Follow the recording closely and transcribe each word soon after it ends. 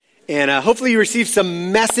And hopefully you received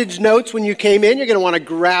some message notes when you came in. You're going to want to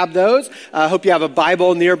grab those. I hope you have a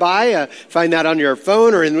Bible nearby. Find that on your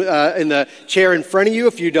phone or in the chair in front of you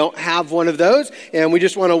if you don't have one of those. And we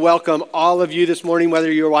just want to welcome all of you this morning, whether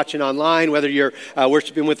you're watching online, whether you're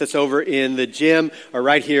worshiping with us over in the gym or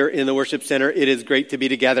right here in the worship center. It is great to be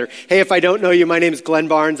together. Hey, if I don't know you, my name is Glenn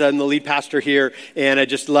Barnes. I'm the lead pastor here, and I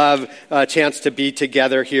just love a chance to be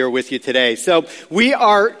together here with you today. So we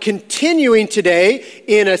are continuing today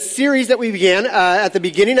in a series that we began at the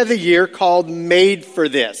beginning of the year called Made for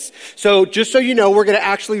This. So just so you know, we're going to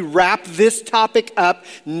actually wrap this topic up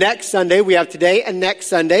next Sunday. We have today and next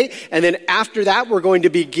Sunday. And then after that, we're going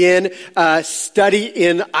to begin study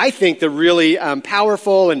in, I think, the really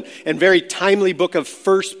powerful and very timely book of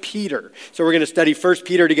 1 Peter. So we're going to study 1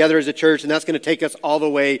 Peter together as a church, and that's going to take us all the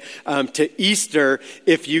way to Easter,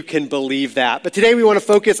 if you can believe that. But today we want to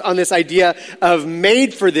focus on this idea of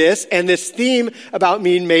made for this, and this theme about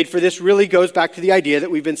being made for this really goes back to the idea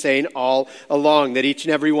that we've been saying all along, that each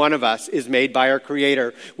and every one of us is made by our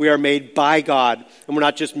Creator. We are made by God, and we're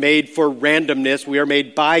not just made for randomness. We are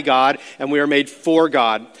made by God, and we are made for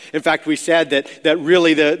God. In fact, we said that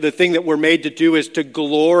really the thing that we're made to do is to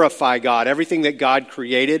glorify God. Everything that God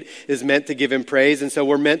created is meant to give Him praise, and so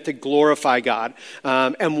we're meant to glorify God.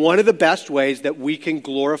 And one of the best ways that we can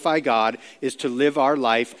glorify God is to live our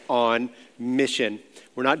life on mission.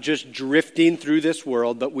 We're not just drifting through this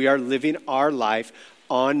world, but we are living our life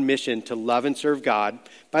on mission to love and serve God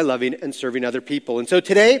by loving and serving other people. And so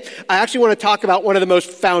today, I actually want to talk about one of the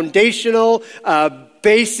most foundational,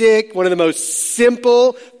 basic, one of the most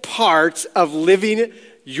simple parts of living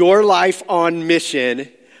your life on mission.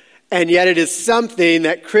 And yet it is something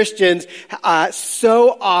that Christians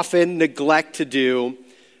so often neglect to do,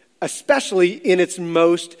 especially in its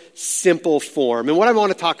most simple form. And what I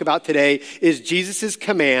want to talk about today is Jesus'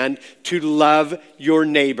 command to love your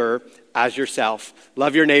neighbor as yourself.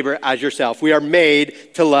 Love your neighbor as yourself. We are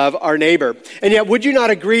made to love our neighbor. And yet, would you not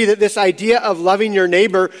agree that this idea of loving your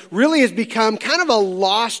neighbor really has become kind of a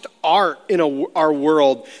lost art in our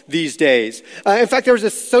world these days? In fact, there was a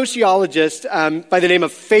sociologist by the name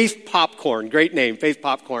of Faith Popcorn. Great name, Faith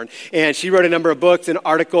Popcorn. And she wrote a number of books and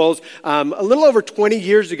articles a little over 20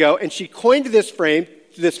 years ago, and she coined this phrase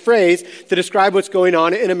to describe what's going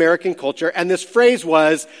on in American culture, and this phrase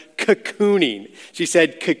was cocooning. She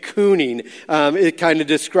said cocooning. It kind of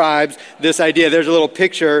describes this idea. There's a little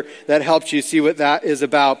picture that helps you see what that is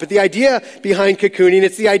about. But the idea behind cocooning,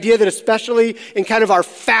 it's the idea that especially in kind of our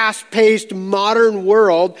fast-paced modern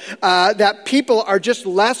world, that people are just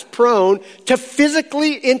less prone to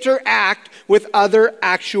physically interact with other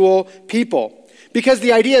actual people. Because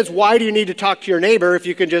the idea is, why do you need to talk to your neighbor if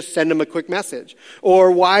you can just send them a quick message?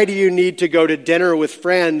 Or why do you need to go to dinner with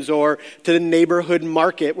friends or to the neighborhood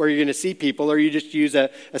market where you're going to see people, or you just use a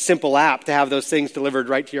simple app to have those things delivered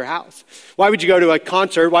right to your house? Why would you go to a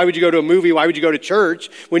concert? Why would you go to a movie? Why would you go to church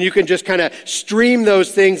when you can just kind of stream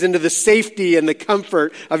those things into the safety and the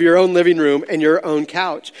comfort of your own living room and your own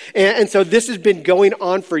couch? And so this has been going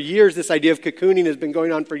on for years. This idea of cocooning has been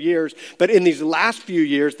going on for years. But in these last few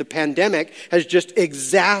years, the pandemic has just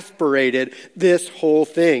exasperated this whole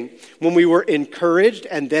thing. When we were encouraged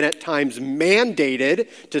and then at times mandated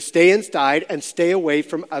to stay inside and stay away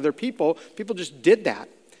from other people, people just did that.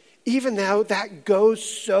 Even though that goes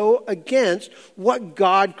so against what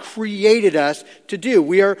God created us to do.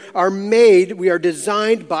 We are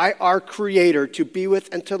designed by our Creator to be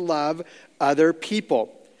with and to love other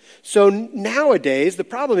people. So nowadays, the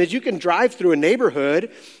problem is you can drive through a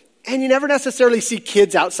neighborhood and you never necessarily see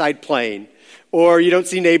kids outside playing. Or you don't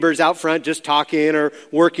see neighbors out front just talking or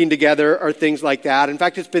working together or things like that. In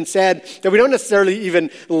fact, it's been said that we don't necessarily even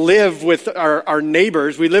live with our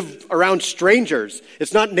neighbors. We live around strangers.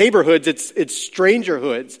 It's not neighborhoods, it's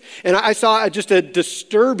strangerhoods. And I saw just a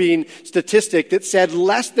disturbing statistic that said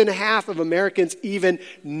less than half of Americans even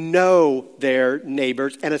know their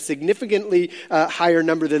neighbors, and a significantly higher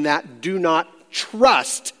number than that do not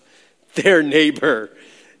trust their neighbor.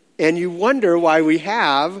 And you wonder why we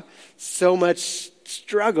have so much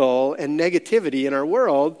struggle and negativity in our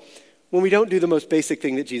world when we don't do the most basic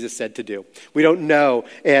thing that Jesus said to do. We don't know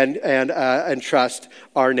and trust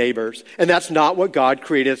our neighbors. And that's not what God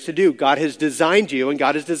created us to do. God has designed you and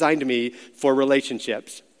God has designed me for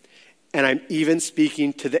relationships. And I'm even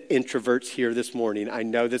speaking to the introverts here this morning. I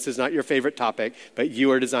know this is not your favorite topic, but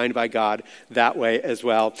you are designed by God that way as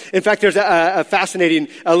well. In fact, there's a fascinating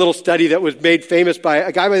little study that was made famous by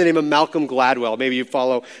a guy by the name of Malcolm Gladwell. Maybe you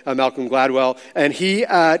follow Malcolm Gladwell. And he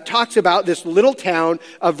talks about this little town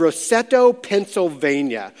of Roseto,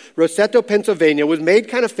 Pennsylvania. Roseto, Pennsylvania was made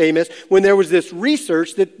kind of famous when there was this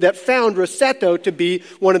research that found Roseto to be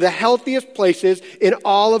one of the healthiest places in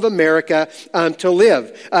all of America to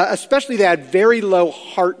live. Especially they had very low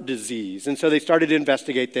heart disease. And so they started to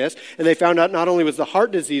investigate this. And they found out not only was the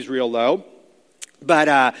heart disease real low,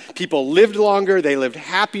 but people lived longer. They lived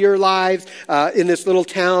happier lives in this little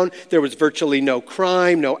town. There was virtually no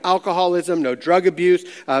crime, no alcoholism, no drug abuse,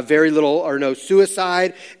 very little or no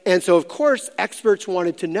suicide. And so, of course, experts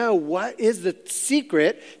wanted to know, what is the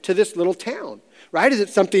secret to this little town? Right? Is it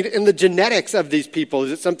something in the genetics of these people?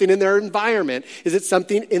 Is it something in their environment? Is it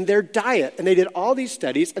something in their diet? And they did all these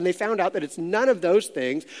studies, and they found out that it's none of those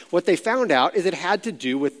things. What they found out is it had to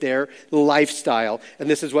do with their lifestyle. And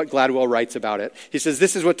this is what Gladwell writes about it. He says,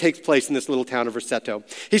 this is what takes place in this little town of Roseto.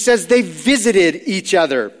 He says, they visited each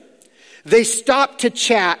other. They stopped to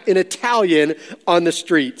chat in Italian on the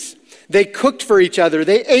streets. They cooked for each other.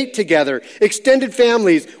 They ate together. Extended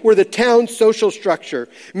families were the town's social structure.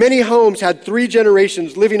 Many homes had 3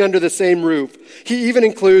 generations living under the same roof. He even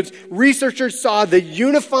includes, researchers saw the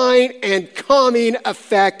unifying and calming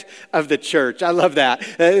effect of the church. I love that.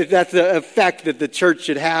 That's the effect that the church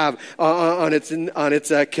should have on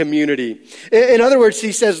its community. In other words,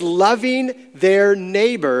 he says loving their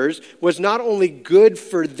neighbors was not only good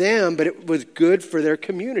for them, but it was good for their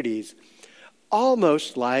communities.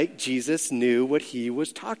 Almost like Jesus knew what he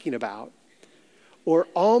was talking about. Or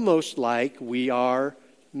almost like we are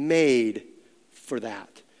made for that.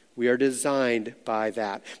 We are designed by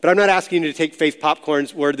that. But I'm not asking you to take Faith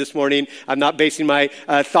Popcorn's word this morning. I'm not basing my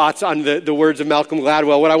thoughts on the words of Malcolm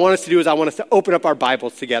Gladwell. What I want us to do is I want us to open up our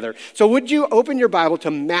Bibles together. So would you open your Bible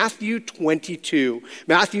to Matthew 22?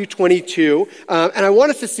 Matthew 22. And I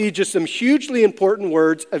want us to see just some hugely important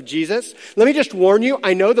words of Jesus. Let me just warn you,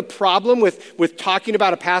 I know the problem with talking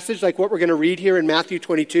about a passage like what we're going to read here in Matthew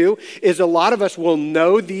 22 is a lot of us will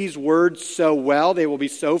know these words so well, they will be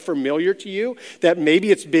so familiar to you, that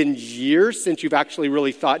maybe it's been years since you've actually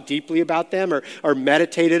really thought deeply about them or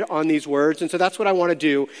meditated on these words. And so that's what I want to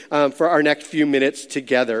do for our next few minutes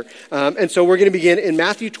together. And so we're going to begin in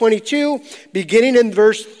Matthew 22, beginning in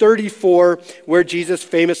verse 34, where Jesus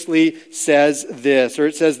famously says this, or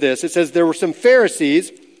it says this. It says, there were some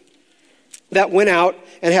Pharisees that went out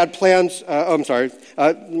and had plans.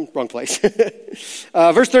 Wrong place.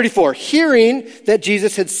 Verse 34, hearing that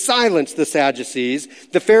Jesus had silenced the Sadducees,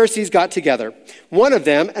 the Pharisees got together. One of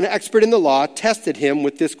them, an expert in the law, tested him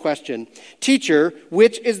with this question, Teacher,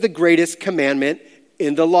 which is the greatest commandment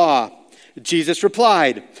in the law? Jesus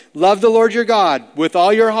replied, love the Lord your God with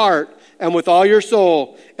all your heart and with all your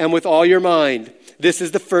soul and with all your mind. This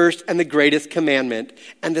is the first and the greatest commandment.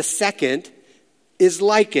 And the second is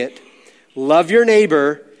like it. Love your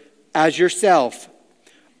neighbor as yourself.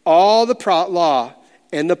 All the law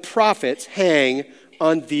and the prophets hang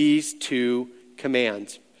on these 2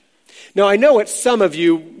 commands. Now, I know what some of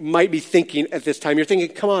you might be thinking at this time. You're thinking,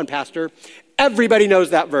 come on, Pastor. Everybody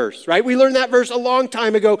knows that verse, right? We learned that verse a long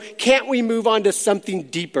time ago. Can't we move on to something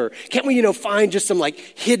deeper? Can't we, find just some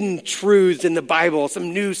hidden truths in the Bible,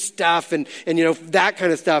 some new stuff and that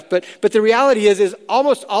kind of stuff? But the reality is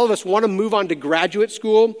almost all of us want to move on to graduate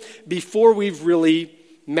school before we've really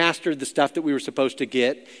mastered the stuff that we were supposed to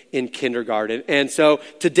get in kindergarten. And so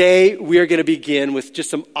today we are going to begin with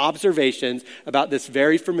just some observations about this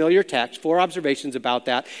very familiar text, 4 observations about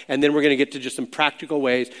that, and then we're going to get to just some practical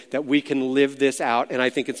ways that we can live this out. And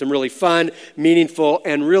I think it's some really fun, meaningful,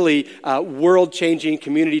 and really world-changing,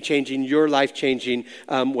 community-changing, your life-changing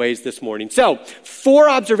ways this morning. So 4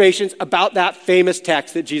 observations about that famous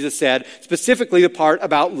text that Jesus said, specifically the part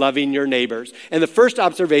about loving your neighbors. And the first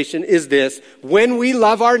observation is this: when we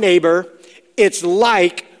love our neighbor, it's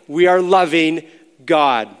like we are loving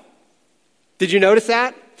God. Did you notice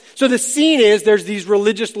that? So the scene is there's these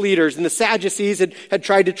religious leaders, and the Sadducees had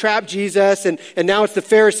tried to trap Jesus, and now it's the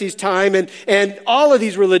Pharisees' time, and all of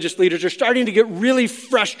these religious leaders are starting to get really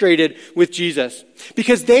frustrated with Jesus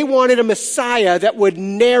because they wanted a Messiah that would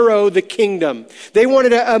narrow the kingdom. They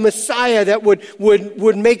wanted a Messiah that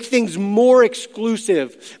would make things more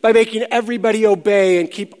exclusive by making everybody obey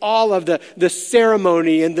and keep all of the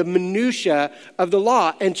ceremony and the minutia of the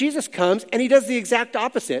law. And Jesus comes and he does the exact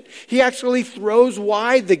opposite. He actually throws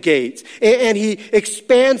wide the gates. And he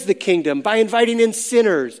expands the kingdom by inviting in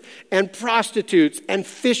sinners and prostitutes and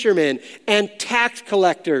fishermen and tax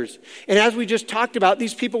collectors. And as we just talked about,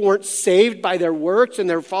 these people weren't saved by their works and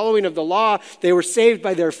their following of the law. They were saved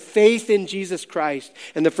by their faith in Jesus Christ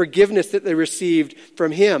and the forgiveness that they received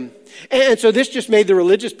from him. And so this just made the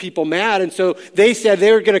religious people mad. And so they said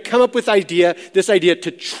they were going to come up with this idea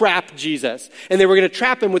to trap Jesus. And they were going to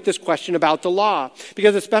trap him with this question about the law.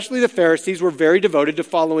 Because especially the Pharisees were very devoted to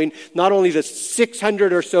following not only the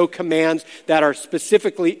 600 or so commands that are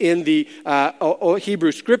specifically in the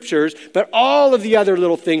Hebrew scriptures, but all of the other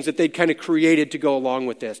little things that they'd kind of created to go along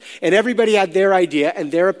with this. And everybody had their idea and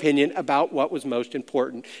their opinion about what was most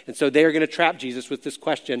important. And so they are going to trap Jesus with this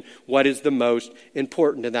question, what is the most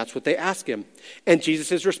important? And that's what they ask him. And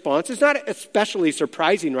Jesus' response is not especially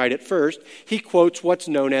surprising right at first. He quotes what's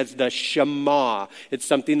known as the Shema. It's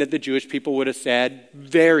something that the Jewish people would have said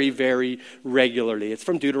very, very regularly. It's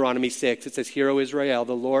from Deuteronomy 6. It says, "Hear, O Israel,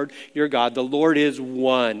 the Lord your God, the Lord is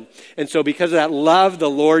one." And so because of that, love the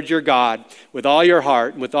Lord your God with all your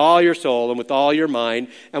heart, and with all your soul, and with all your mind,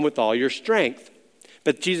 and with all your strength.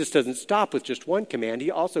 But Jesus doesn't stop with just one command. He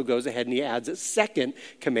also goes ahead and he adds a second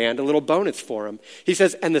command, a little bonus for him. He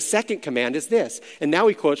says, and the second command is this. And now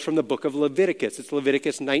he quotes from the book of Leviticus. It's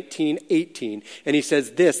Leviticus 19:18. And he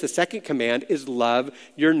says this, the second command is love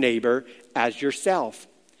your neighbor as yourself.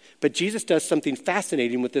 But Jesus does something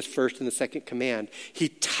fascinating with this first and the second command. He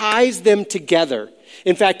ties them together.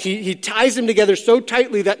 In fact, he ties them together so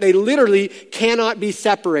tightly that they literally cannot be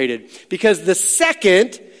separated. Because the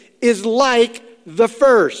second is like the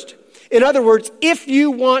first. In other words, if you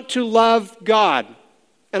want to love God,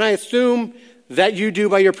 and I assume that you do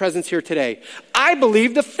by your presence here today, I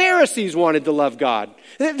believe the Pharisees wanted to love God.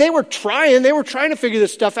 They were trying to figure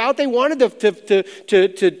this stuff out. They wanted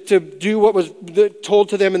to do what was told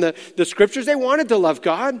to them in the scriptures. They wanted to love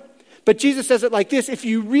God. But Jesus says it like this, if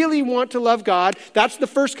you really want to love God, that's the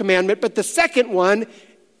first commandment, but the second one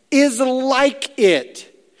is like it.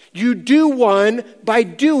 You do one by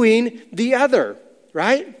doing the other,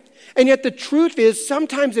 right? And yet the truth is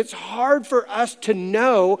sometimes it's hard for us to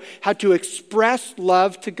know how to express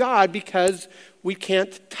love to God because we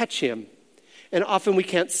can't touch him. And often we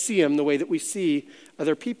can't see him the way that we see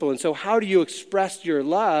other people. And so how do you express your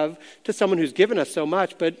love to someone who's given us so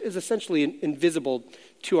much but is essentially invisible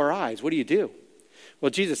to our eyes? What do you do?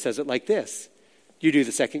 Well, Jesus says it like this. You do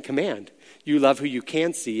the second command. You love who you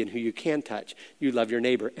can see and who you can touch. You love your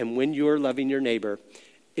neighbor. And when you're loving your neighbor,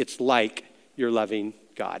 it's like you're loving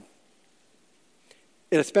God.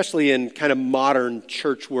 And especially in kind of modern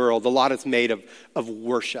church world, a lot is made of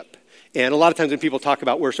worship. And a lot of times when people talk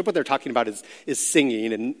about worship, what they're talking about is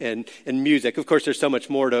singing and music. Of course, there's so much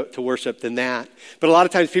more to worship than that. But a lot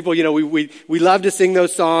of times people, we love to sing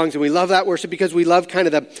those songs and we love that worship because we love kind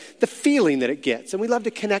of the feeling that it gets. And we love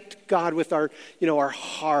to connect God with our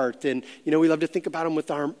heart. And, we love to think about him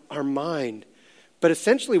with our mind. But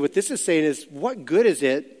essentially what this is saying is, what good is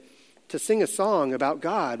it to sing a song about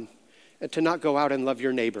God and to not go out and love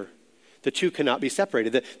your neighbor? The two cannot be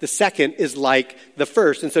separated. The second is like the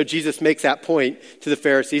first. And so Jesus makes that point to the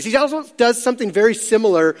Pharisees. He also does something very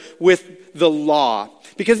similar with the law.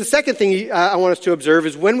 Because the second thing I want us to observe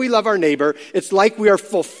is when we love our neighbor, it's like we are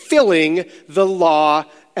fulfilling the law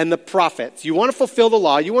and the prophets. You want to fulfill the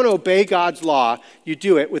law, you want to obey God's law, you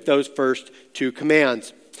do it with those first two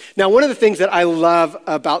commands. Now, one of the things that I love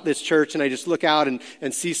about this church, and I just look out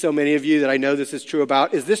and see so many of you that I know this is true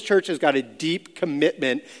about, is this church has got a deep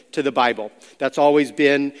commitment to the Bible. That's always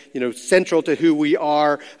been, central to who we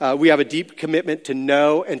are. We have a deep commitment to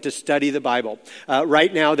know and to study the Bible.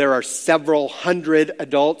 Right now, there are several hundred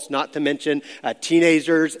adults, not to mention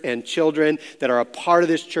teenagers and children that are a part of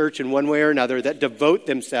this church in one way or another that devote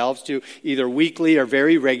themselves to either weekly or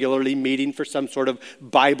very regularly meeting for some sort of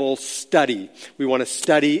Bible study. We want to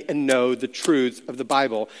study and know the truths of the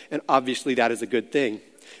Bible, and obviously that is a good thing.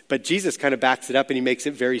 But Jesus kind of backs it up and he makes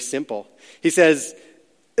it very simple. He says,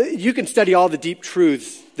 you can study all the deep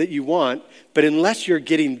truths that you want, but unless you're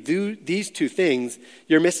getting these two things,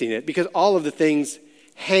 you're missing it, because all of the things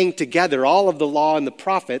hang together. All of the law and the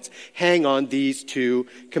prophets hang on these two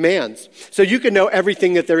commands. So you can know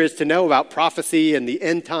everything that there is to know about prophecy and the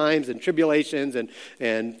end times and tribulations and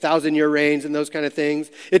 1,000-year reigns and those kind of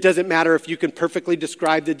things. It doesn't matter if you can perfectly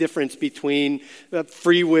describe the difference between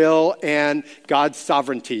free will and God's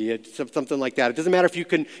sovereignty. It's something like that. It doesn't matter if you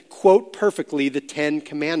can quote perfectly the 10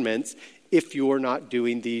 commandments if you're not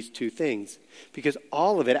doing these two things. Because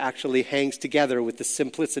all of it actually hangs together with the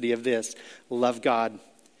simplicity of this: love God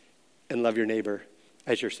and love your neighbor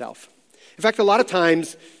as yourself. In fact, a lot of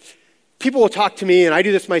times People will talk to me, and I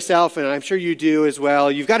do this myself, and I'm sure you do as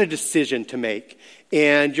well. You've got a decision to make,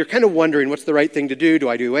 and you're kind of wondering, what's the right thing to do? Do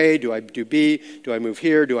I do A? Do I do B? Do I move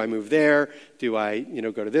here? Do I move there? Do I,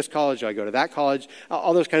 go to this college? Do I go to that college?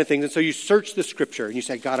 All those kind of things. And so you search the Scripture, and you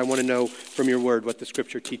say, God, I want to know from your word what the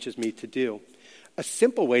Scripture teaches me to do. A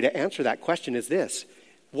simple way to answer that question is this: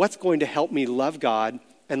 what's going to help me love God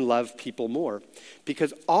and love people more?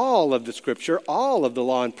 Because all of the Scripture, all of the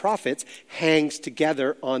law and prophets hangs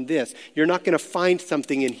together on this. You're not going to find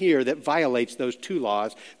something in here that violates those two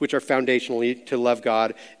laws, which are foundationally to love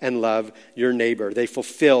God and love your neighbor. They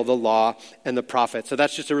fulfill the law and the prophets. So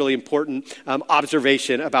that's just a really important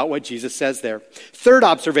observation about what Jesus says there. Third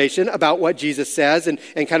observation about what Jesus says, and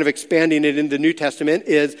kind of expanding it in the New Testament,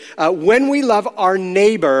 is when we love our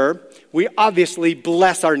neighbor, we obviously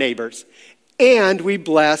bless our neighbors. And we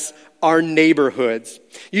bless our neighborhoods.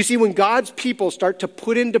 You see, when God's people start to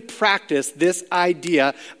put into practice this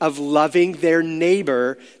idea of loving their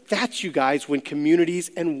neighbor, that's, you guys, when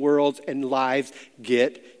communities and worlds and lives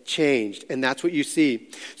get changed. And that's what you see.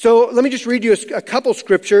 So let me just read you a couple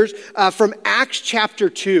scriptures from Acts chapter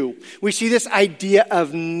 2. We see this idea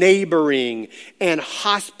of neighboring and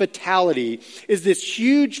hospitality is this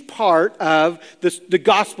huge part of the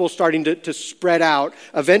gospel starting to spread out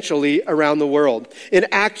eventually around the world. In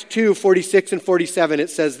Acts 2, 46 and 47, it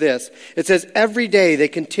says this. It says, every day they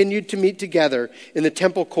continued to meet together in the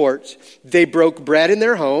temple courts. They broke bread in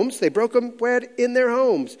their homes.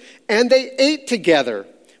 And they ate together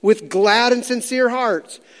with glad and sincere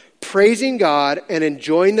hearts, praising God and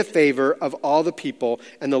enjoying the favor of all the people.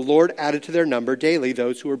 And the Lord added to their number daily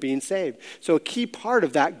those who were being saved. So a key part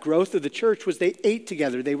of that growth of the church was they ate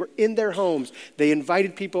together. They were in their homes. They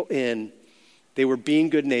invited people in. They were being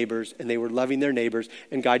good neighbors, and they were loving their neighbors,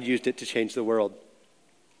 and God used it to change the world.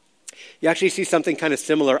 You actually see something kind of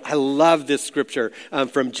similar. I love this scripture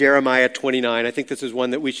from Jeremiah 29. I think this is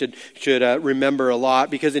one that we should remember a lot,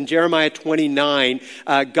 because in Jeremiah 29,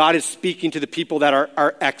 God is speaking to the people that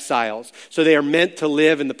are exiles. So they are meant to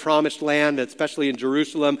live in the promised land, especially in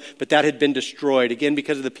Jerusalem, but that had been destroyed. Again,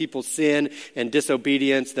 because of the people's sin and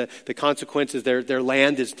disobedience, the consequences, their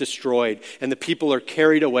land is destroyed, and the people are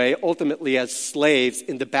carried away ultimately as slaves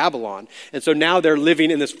into Babylon. And so now they're living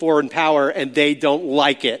in this foreign power, and they don't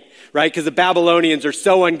like it. Right? Because the Babylonians are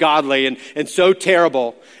so ungodly and so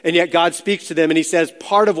terrible. And yet God speaks to them and he says,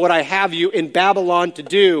 part of what I have you in Babylon to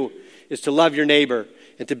do is to love your neighbor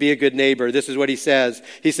and to be a good neighbor. This is what he says.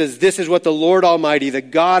 He says, this is what the Lord Almighty, the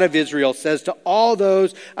God of Israel, says to all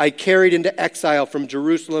those I carried into exile from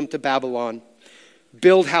Jerusalem to Babylon.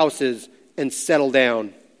 Build houses and settle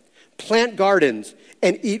down. Plant gardens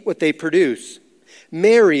and eat what they produce.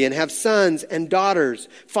 Marry and have sons and daughters.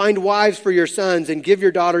 Find wives for your sons and give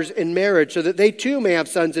your daughters in marriage so that they too may have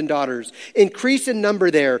sons and daughters. Increase in number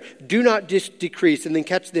there. Do not decrease. And then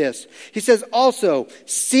catch this. He says also,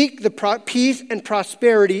 seek the peace and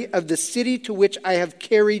prosperity of the city to which I have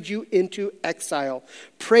carried you into exile.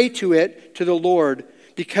 Pray to it, to the Lord,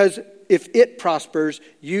 because if it prospers,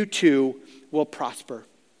 you too will prosper.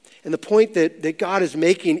 And the point that God is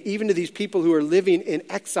making, even to these people who are living in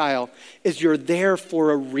exile, is you're there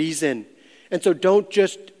for a reason. And so don't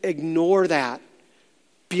just ignore that.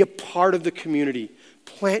 Be a part of the community.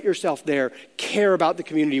 Plant yourself there. Care about the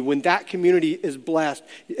community. When that community is blessed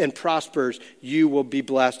and prospers, you will be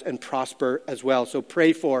blessed and prosper as well. So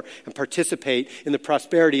pray for and participate in the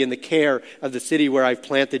prosperity and the care of the city where I've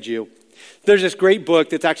planted you. There's this great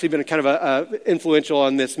book that's actually been kind of influential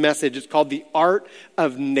on this message. It's called The Art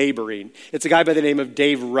of Neighboring. It's a guy by the name of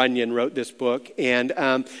Dave Runyon wrote this book. And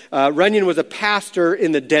Runyon was a pastor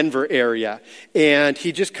in the Denver area. And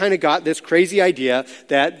he just kind of got this crazy idea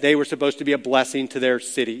that they were supposed to be a blessing to their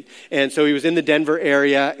city. And so he was in the Denver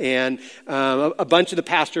area, and a bunch of the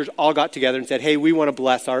pastors all got together and said, hey, we want to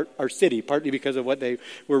bless our city, partly because of what they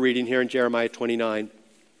were reading here in Jeremiah 29.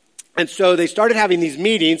 And so they started having these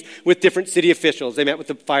meetings with different city officials. They met with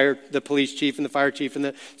the police chief and the fire chief and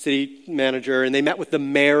the city manager, and they met with the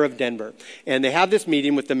mayor of Denver. And they have this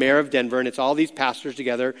meeting with the mayor of Denver, and it's all these pastors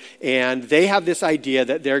together, and they have this idea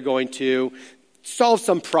that they're going to solve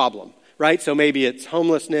some problem. Right? So maybe it's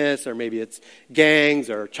homelessness, or maybe it's gangs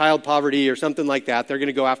or child poverty or something like that. They're going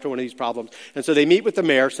to go after one of these problems. And so they meet with the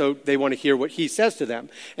mayor, so they want to hear what he says to them.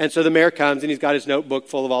 And so the mayor comes, and he's got his notebook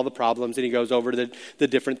full of all the problems, and he goes over to the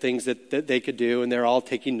different things that they could do, and they're all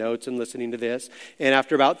taking notes and listening to this. And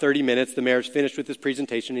after about 30 minutes, the mayor's finished with his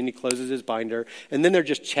presentation, and he closes his binder, and then they're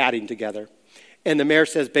just chatting together. And the mayor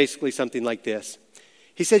says basically something like this.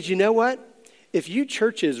 He says, you know what? If you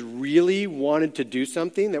churches really wanted to do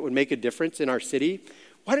something that would make a difference in our city,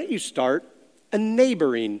 why don't you start a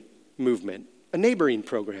neighboring movement, a neighboring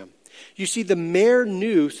program? You see, the mayor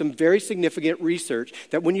knew some very significant research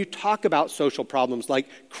that when you talk about social problems like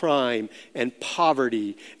crime and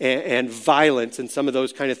poverty and violence and some of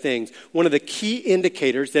those kind of things, one of the key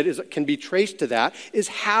indicators that can be traced to that is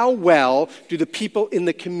how well do the people in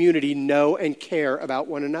the community know and care about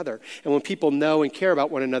one another. And when people know and care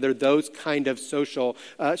about one another, those kind of social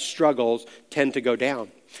struggles tend to go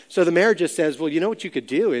down. So the mayor just says, well, you know what you could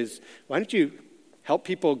do is, why don't you help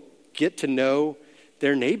people get to know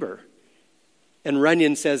their neighbor? And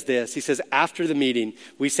Runyon says this. He says, after the meeting,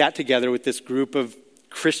 we sat together with this group of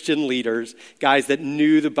Christian leaders, guys that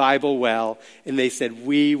knew the Bible well, and they said,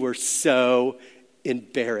 we were so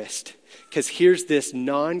embarrassed. Because here's this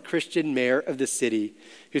non-Christian mayor of the city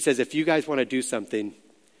who says, if you guys want to do something,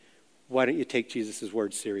 why don't you take Jesus'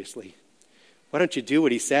 words seriously? Why don't you do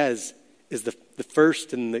what he says is the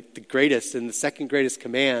first and the greatest and the second greatest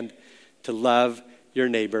command, to love your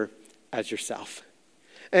neighbor as yourself.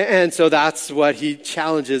 And so that's what he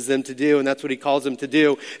challenges them to do, and that's what he calls them to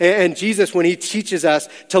do. And Jesus, when he teaches us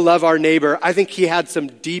to love our neighbor, I think he had some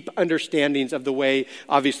deep understandings of the way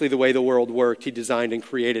the world worked. He designed and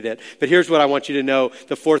created it. But here's what I want you to know.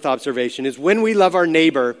 The fourth observation is when we love our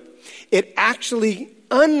neighbor, it actually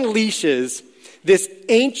unleashes this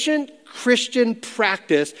ancient Christian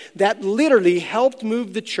practice that literally helped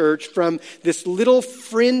move the church from this little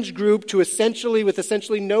fringe group to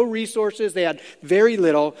essentially no resources. They had very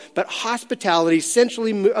little, but hospitality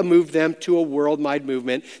essentially moved them to a worldwide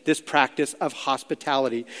movement, this practice of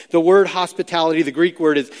hospitality. The word hospitality, the Greek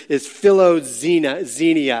word is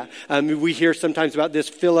philoxenia. We hear sometimes about this.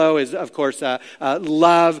 Philo is, of course,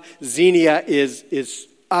 love. Xenia is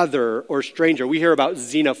other or stranger. We hear about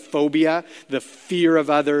xenophobia, the fear of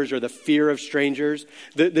others or the fear of strangers.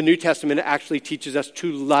 The New Testament actually teaches us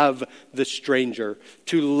to love the stranger,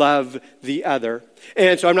 to love the other.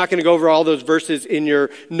 And so I'm not going to go over all those verses in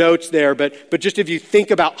your notes there, but just if you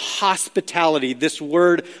think about hospitality, this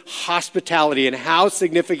word hospitality and how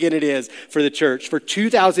significant it is for the church. For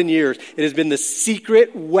 2,000 years, it has been the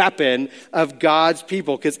secret weapon of God's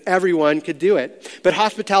people because everyone could do it. But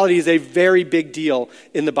hospitality is a very big deal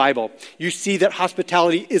in the Bible. You see that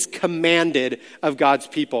hospitality is commanded of God's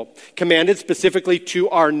people. Commanded specifically to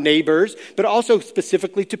our neighbors, but also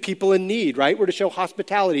specifically to people in need, right? We're to show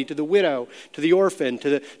hospitality to the widow, to the orphan,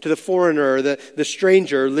 to the foreigner, the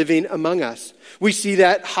stranger living among us. We see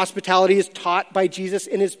that hospitality is taught by Jesus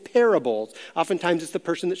in his parables. Oftentimes it's the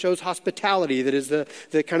person that shows hospitality that is the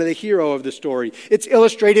kind of the hero of the story. It's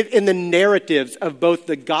illustrated in the narratives of both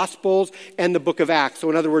the Gospels and the book of Acts. So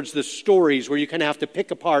in other words, the stories where you kind of have to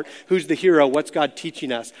pick apart who's the hero, what's God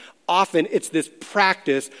teaching us. Often it's this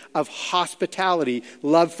practice of hospitality,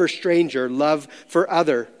 love for stranger, love for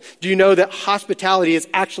other. Do you know that hospitality is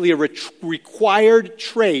actually a required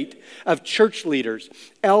trait of church leaders,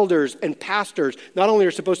 elders, and pastors? Not only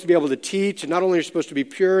are supposed to be able to teach, and not only are supposed to be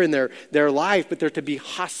pure in their life, but they're to be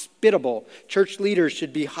hospitable. Church leaders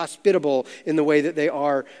should be hospitable in the way that they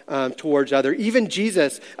are towards others. Even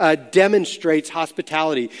Jesus demonstrates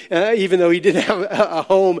hospitality. Even though he didn't have a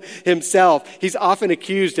home himself, he's often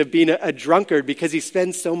accused of being a drunkard because he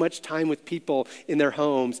spends so much time with people in their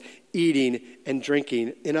homes, eating and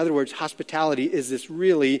drinking. In other words, hospitality is this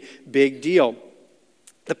really big deal.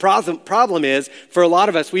 The problem is, for a lot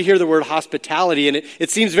of us, we hear the word hospitality, and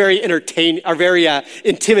it seems very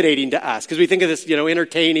intimidating to us, because we think of this,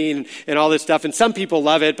 entertaining and all this stuff, and some people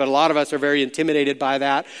love it, but a lot of us are very intimidated by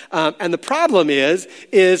that. And the problem is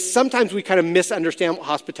sometimes we kind of misunderstand what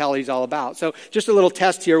hospitality is all about. So just a little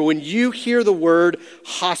test here. When you hear the word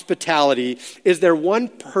hospitality, is there one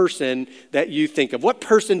person that you think of? What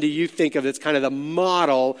person do you think of that's kind of the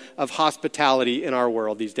model of hospitality in our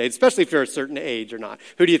world these days, especially if you're a certain age or not?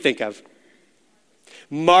 Who do you think of?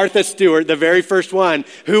 Martha Stewart, the very first one.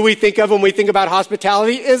 Who we think of when we think about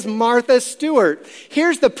hospitality is Martha Stewart.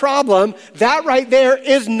 Here's the problem. That right there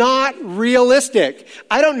is not realistic.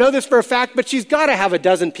 I don't know this for a fact, but she's got to have a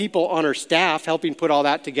dozen people on her staff helping put all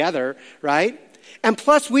that together, right? And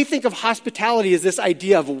plus, we think of hospitality as this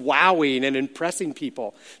idea of wowing and impressing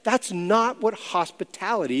people. That's not what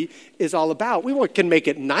hospitality is all about. We can make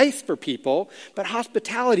it nice for people, but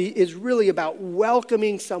hospitality is really about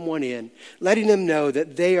welcoming someone in, letting them know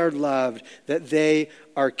that they are loved, that they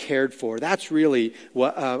are cared for. That's really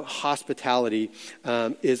what hospitality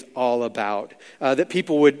is all about. That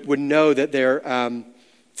people would know that they're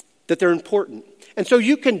important. And so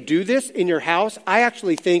you can do this in your house. I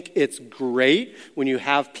actually think it's great when you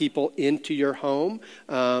have people into your home.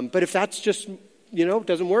 But if that's just,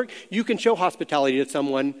 doesn't work, you can show hospitality to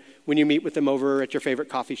someone when you meet with them over at your favorite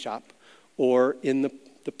coffee shop or in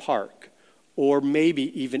the park or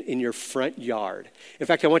maybe even in your front yard. In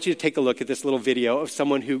fact, I want you to take a look at this little video of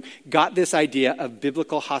someone who got this idea of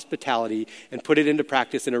biblical hospitality and put it into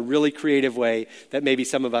practice in a really creative way that maybe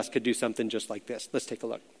some of us could do something just like this. Let's take a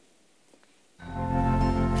look.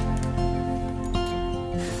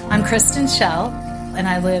 I'm Kristen Schell, and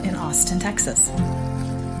I live in Austin, Texas.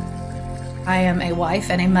 I am a wife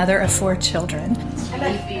and a mother of 4 children.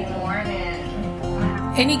 Good morning.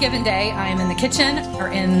 Any given day, I am in the kitchen or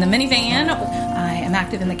in the minivan. I am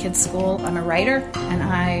active in the kids' school. I'm a writer, and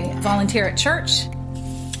I volunteer at church.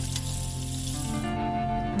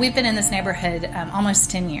 We've been in this neighborhood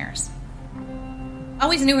almost 10 years. I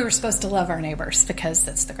always knew we were supposed to love our neighbors because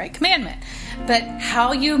that's the great commandment. But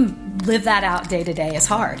how you live that out day to day is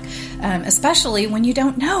hard, especially when you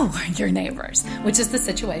don't know your neighbors, which is the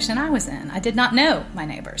situation I was in. I did not know my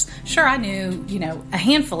neighbors. Sure, I knew, a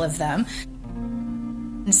handful of them.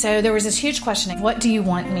 And so there was this huge question, what do you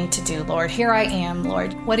want me to do, Lord? Here I am,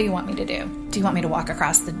 Lord. What do you want me to do? Do you want me to walk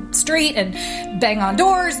across the street and bang on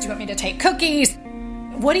doors? Do you want me to take cookies?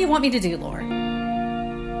 What do you want me to do, Lord?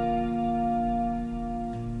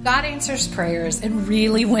 God answers prayers in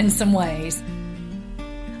really winsome ways.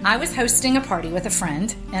 I was hosting a party with a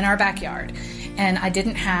friend in our backyard, and I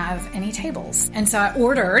didn't have any tables. And so I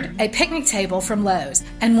ordered a picnic table from Lowe's.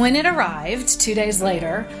 And when it arrived 2 days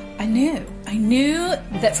later, I knew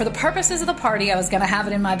that for the purposes of the party, I was going to have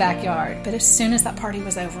it in my backyard. But as soon as that party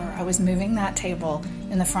was over, I was moving that table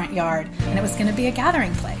in the front yard, and it was going to be a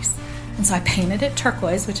gathering place. And so I painted it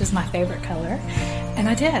turquoise, which is my favorite color. And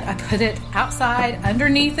I did. I put it outside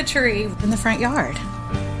underneath a tree in the front yard.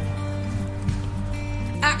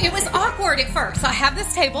 It was awkward at first. I have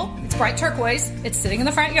this table. It's bright turquoise. It's sitting in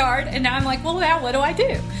the front yard. And now I'm like, well, now what do I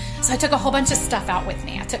do? So I took a whole bunch of stuff out with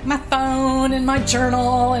me. I took my phone and my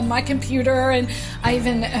journal and my computer. And I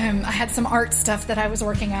even I had some art stuff that I was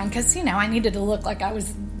working on because, I needed to look like I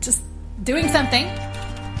was just doing something.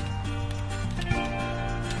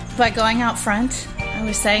 By going out front, I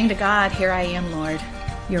was saying to God, here I am, Lord,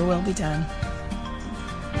 your will be done.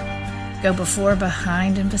 Go before,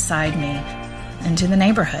 behind, and beside me into the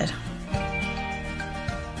neighborhood.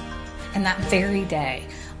 And that very day,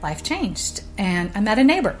 life changed. And I met a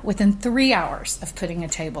neighbor within 3 hours of putting a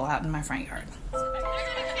table out in my front yard.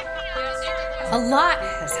 A lot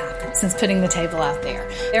has happened since putting the table out there.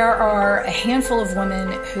 There are a handful of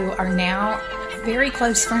women who are now very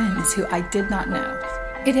close friends who I did not know.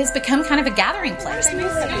 It has become kind of a gathering place.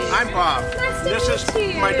 I'm Bob. This is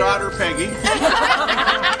my daughter, Peggy.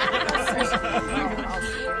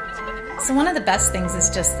 So one of the best things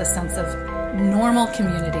is just the sense of normal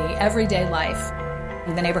community, everyday life.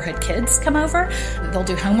 The neighborhood kids come over. They'll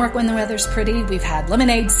do homework when the weather's pretty. We've had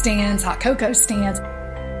lemonade stands, hot cocoa stands.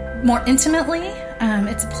 More intimately,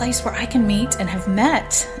 it's a place where I can meet and have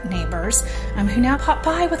met neighbors who now pop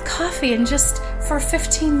by with coffee and just for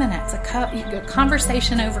 15 minutes, a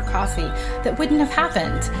conversation over coffee that wouldn't have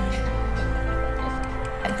happened.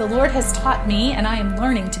 The Lord has taught me, and I am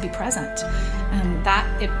learning to be present. That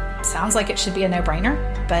it sounds like it should be a no-brainer,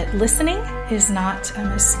 but listening is not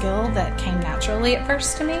a skill that came naturally at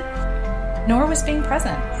first to me, nor was being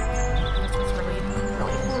present. This was really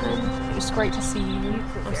important. It was great to see you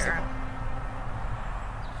here.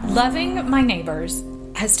 Loving my neighbors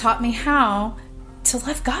has taught me how to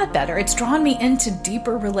love God better. It's drawn me into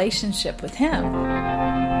deeper relationship with Him.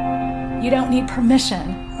 You don't need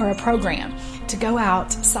permission or a program to go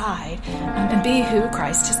outside and be who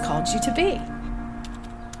Christ has called you to be.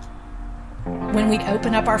 When we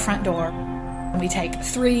open up our front door, and we take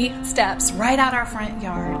 3 steps right out our front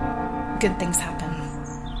yard, good things happen.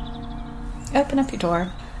 Open up your door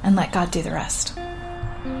and let God do the rest.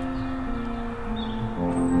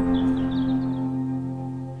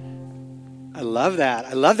 I love that.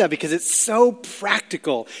 I love that because it's so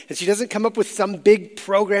practical. And she doesn't come up with some big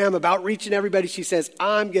program about reaching everybody. She says,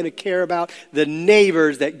 I'm going to care about the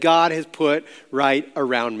neighbors that God has put right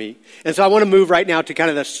around me. And so I want to move right now to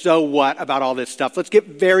kind of the so what about all this stuff. Let's get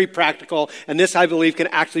very practical. And this, I believe, can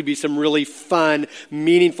actually be some really fun,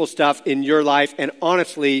 meaningful stuff in your life. And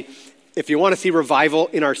honestly, if you want to see revival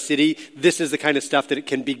in our city, this is the kind of stuff that it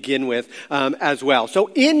can begin with as well.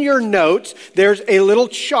 So in your notes, there's a little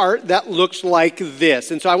chart that looks like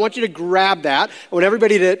this. And so I want you to grab that. I want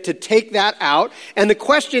everybody to take that out. And the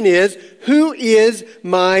question is, who is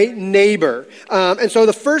my neighbor? And so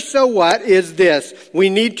the first so what is this. We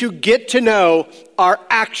need to get to know our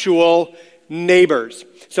actual neighbors.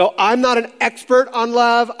 So I'm not an expert on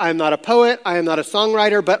love. I'm not a poet. I am not a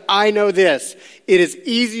songwriter, but I know this. It is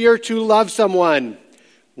easier to love someone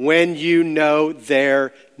when you know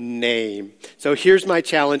their name. So here's my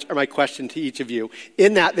challenge or my question to each of you.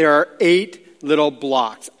 In that, there are 8 little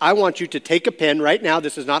blocks. I want you to take a pen right now.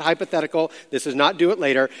 This is not hypothetical. This is not do it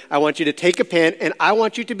later. I want you to take a pen and I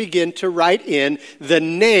want you to begin to write in the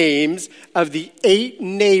names of the 8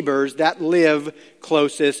 neighbors that live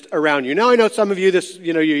closest around you. Now, I know some of you,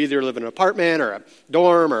 you either live in an apartment or a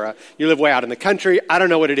dorm or you live way out in the country. I don't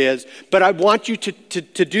know what it is, but I want you to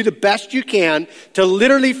do the best you can to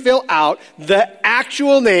literally fill out the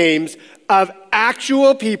actual names of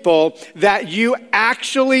actual people that you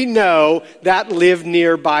actually know that live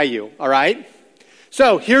nearby you, all right?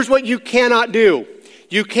 So here's what you cannot do.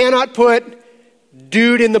 You cannot put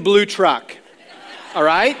dude in the blue truck, all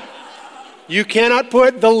right? You cannot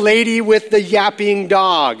put the lady with the yapping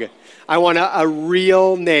dog. I want a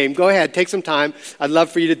real name. Go ahead, take some time. I'd love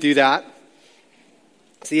for you to do that.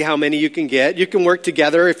 See how many you can get. You can work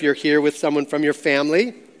together if you're here with someone from your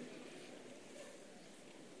family.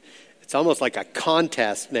 It's almost like a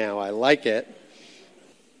contest now. I like it.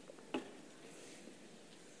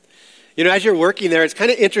 You know, as you're working there, it's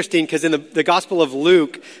kind of interesting because in the Gospel of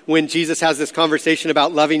Luke, when Jesus has this conversation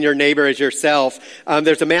about loving your neighbor as yourself,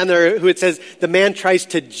 there's a man there who it says the man tries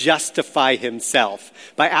to justify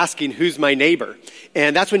himself by asking, who's my neighbor?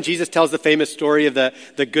 And that's when Jesus tells the famous story of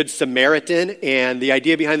the Good Samaritan. And the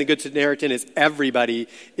idea behind the Good Samaritan is everybody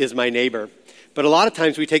is my neighbor. But a lot of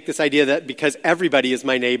times we take this idea that because everybody is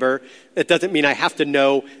my neighbor, it doesn't mean I have to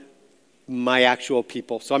know my actual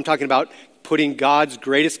people. So I'm talking about putting God's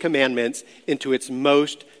greatest commandments into its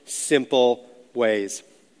most simple ways.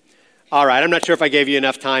 All right, I'm not sure if I gave you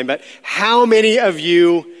enough time, but how many of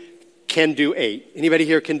you can do 8? Anybody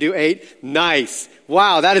here can do 8? Nice.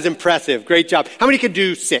 Wow, that is impressive. Great job. How many can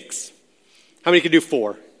do 6? How many can do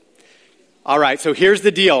 4? All right, so here's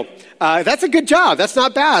the deal. That's a good job. That's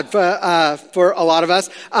not bad for a lot of us.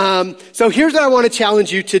 So here's what I want to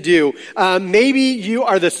challenge you to do. Maybe you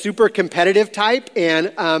are the super competitive type,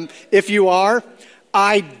 and if you are,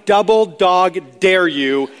 I double dog dare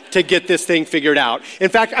you to get this thing figured out. In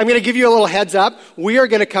fact, I'm going to give you a little heads up. We are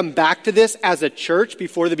going to come back to this as a church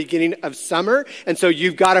before the beginning of summer. And so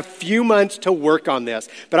you've got a few months to work on this.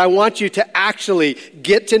 But I want you to actually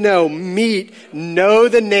get to know, meet, know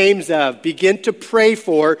the names of, begin to pray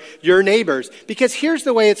for your neighbors. Because here's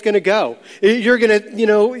the way it's going to go. You're going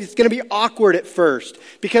to, it's going to be awkward at first.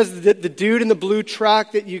 Because the dude in the blue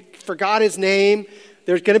truck that you forgot his name,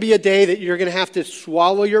 there's going to be a day that you're going to have to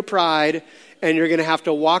swallow your pride and you're going to have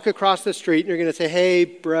to walk across the street and you're going to say, hey,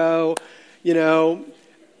 bro,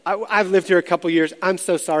 I've lived here a couple years. I'm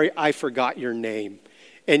so sorry I forgot your name.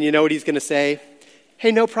 And you know what he's going to say?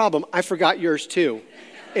 Hey, no problem. I forgot yours too.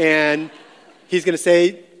 And he's going to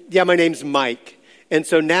say, yeah, my name's Mike. And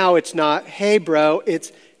so now it's not, hey, bro,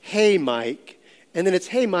 it's, hey, Mike. And then it's,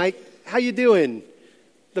 hey, Mike, how you doing?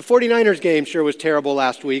 The 49ers game sure was terrible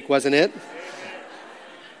last week, wasn't it?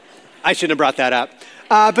 I shouldn't have brought that up.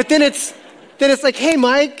 But then it's like, hey,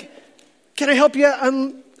 Mike, can I help you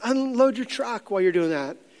unload your truck while you're doing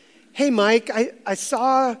that? Hey, Mike, I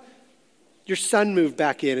saw your son move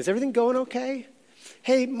back in. Is everything going okay?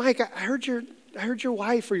 Hey, Mike, I heard your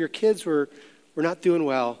wife or your kids were not doing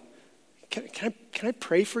well. Can I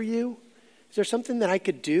pray for you? Is there something that I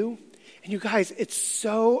could do? And you guys, it's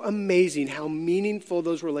so amazing how meaningful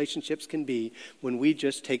those relationships can be when we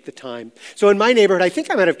just take the time. So in my neighborhood, I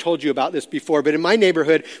think I might have told you about this before, but in my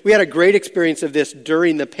neighborhood, we had a great experience of this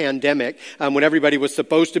during the pandemic. When everybody was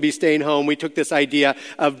supposed to be staying home, we took this idea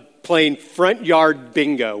of playing front yard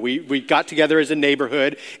bingo. We got together as a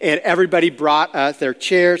neighborhood and everybody brought some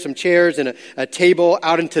chairs and a table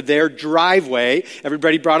out into their driveway.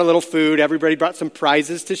 Everybody brought a little food. Everybody brought some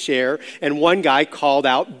prizes to share. And one guy called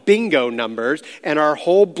out bingo numbers and our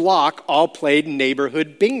whole block all played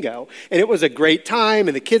neighborhood bingo. And it was a great time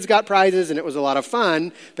and the kids got prizes and it was a lot of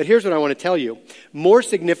fun. But here's what I want to tell you. More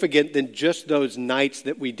significant than just those nights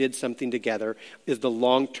that we did something together is the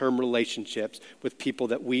long-term relationships with people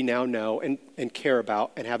that we now know and care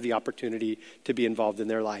about and have the opportunity to be involved in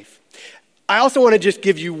their life. I also want to just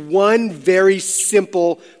give you one very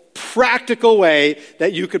simple, practical way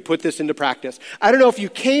that you could put this into practice. I don't know if you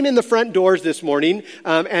came in the front doors this morning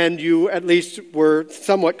and you at least were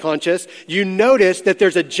somewhat conscious. You noticed that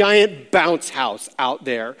there's a giant bounce house out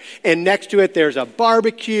there. And next to it, there's a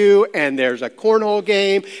barbecue and there's a cornhole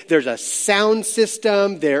game. There's a sound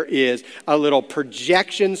system. There is a little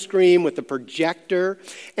projection screen with a projector.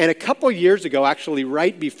 And a couple years ago, actually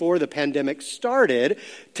right before the pandemic started,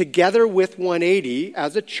 together with 180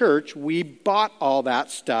 as a church, we bought all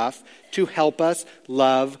that stuff to help us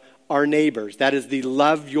love our neighbors. That is the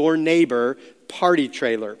Love Your Neighbor party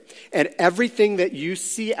trailer. And everything that you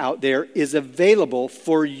see out there is available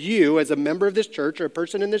for you as a member of this church or a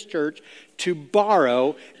person in this church to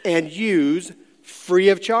borrow and use free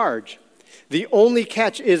of charge. The only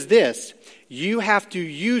catch is this: you have to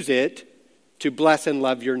use it to bless and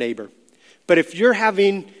love your neighbor. But if you're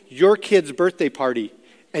having your kid's birthday party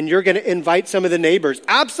and you're going to invite some of the neighbors,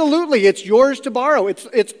 absolutely, it's yours to borrow.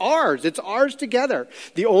 It's ours. It's ours together.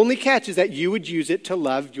 The only catch is that you would use it to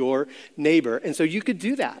love your neighbor. And so you could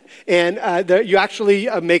do that. And you actually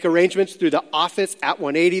make arrangements through the office at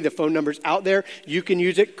 180. The phone number's out there. You can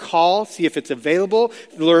use it. Call, see if it's available,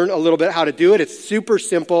 learn a little bit how to do it. It's super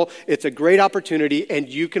simple. It's a great opportunity, and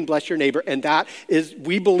you can bless your neighbor. And that is,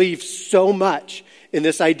 we believe so much in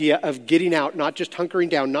this idea of getting out, not just hunkering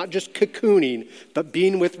down, not just cocooning, but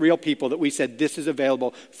being with real people, that we said this is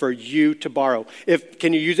available for you to borrow.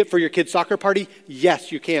 Can you use it for your kid's soccer party? Yes,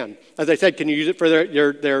 you can. As I said, can you use it for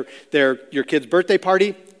your kid's birthday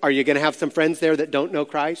party? Are you going to have some friends there that don't know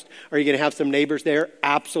Christ? Are you going to have some neighbors there?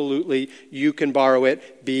 Absolutely. You can borrow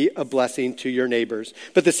it. Be a blessing to your neighbors.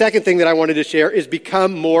 But the second thing that I wanted to share is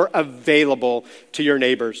become more available to your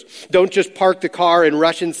neighbors. Don't just park the car and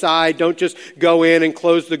rush inside. Don't just go in and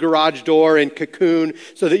close the garage door and cocoon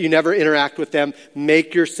so that you never interact with them.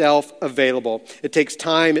 Make yourself available. It takes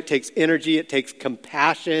time. It takes energy. It takes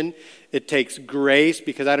compassion. It takes grace,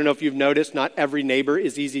 because I don't know if you've noticed, not every neighbor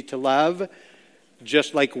is easy to love.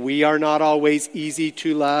 Just like we are not always easy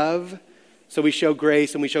to love. So we show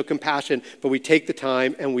grace and we show compassion, but we take the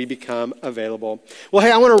time and we become available. Well,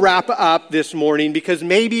 hey, I want to wrap up this morning because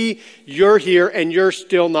maybe you're here and you're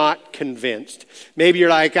still not convinced. Maybe you're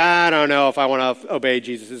like, I don't know if I want to obey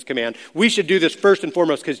Jesus' command. We should do this first and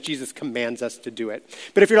foremost because Jesus commands us to do it.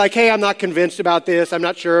 But if you're like, hey, I'm not convinced about this, I'm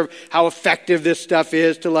not sure how effective this stuff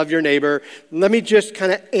is to love your neighbor, let me just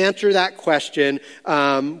kind of answer that question.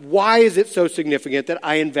 Why is it so significant that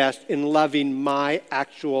I invest in loving my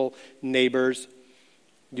actual neighbors?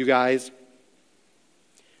 You guys,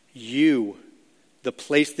 the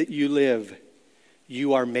place that you live,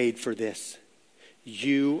 you are made for this.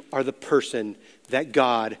 You are the person that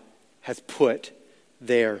God has put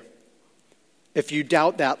there. If you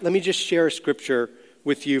doubt that, let me just share a scripture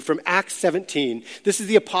with you from Acts 17. This is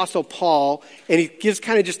the Apostle Paul, and he gives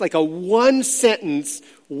kind of just like a one-sentence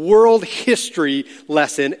world history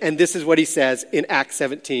lesson, and this is what he says in Acts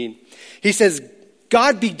 17. He says,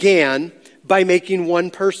 God began by making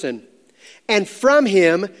one person, and from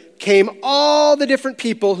him came all the different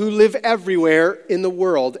people who live everywhere in the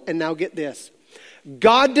world. And now get this.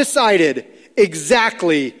 God decided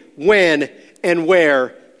exactly when and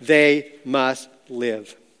where they must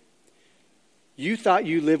live. You thought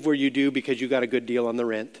you lived where you do because you got a good deal on the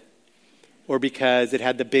rent, or because it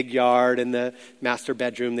had the big yard and the master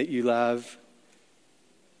bedroom that you love.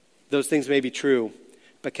 Those things may be true,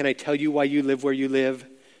 but can I tell you why you live where you live?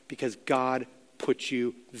 Because God put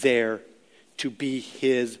you there to be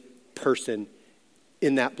his person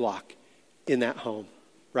in that block, in that home,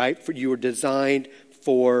 right? For you were designed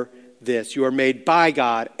for this. You are made by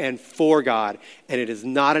God and for God, and it is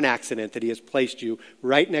not an accident that he has placed you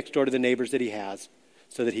right next door to the neighbors that he has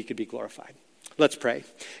so that he could be glorified. Let's pray.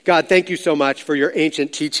 God, thank you so much for your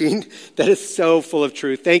ancient teaching that is so full of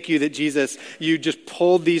truth. Thank you that, Jesus, you just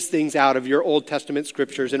pulled these things out of your Old Testament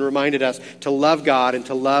scriptures and reminded us to love God and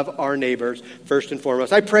to love our neighbors first and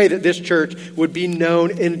foremost. I pray that this church would be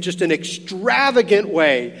known in just an extravagant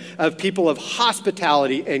way of people of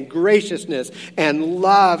hospitality and graciousness and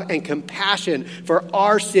love and compassion for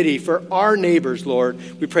our city, for our neighbors, Lord.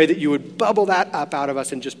 We pray that you would bubble that up out of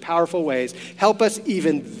us in just powerful ways. Help us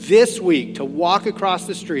even this week to walk across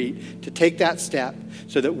the street, to take that step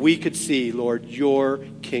so that we could see, Lord, your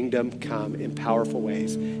kingdom come in powerful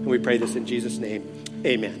ways. And we pray this in Jesus' name.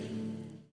 Amen.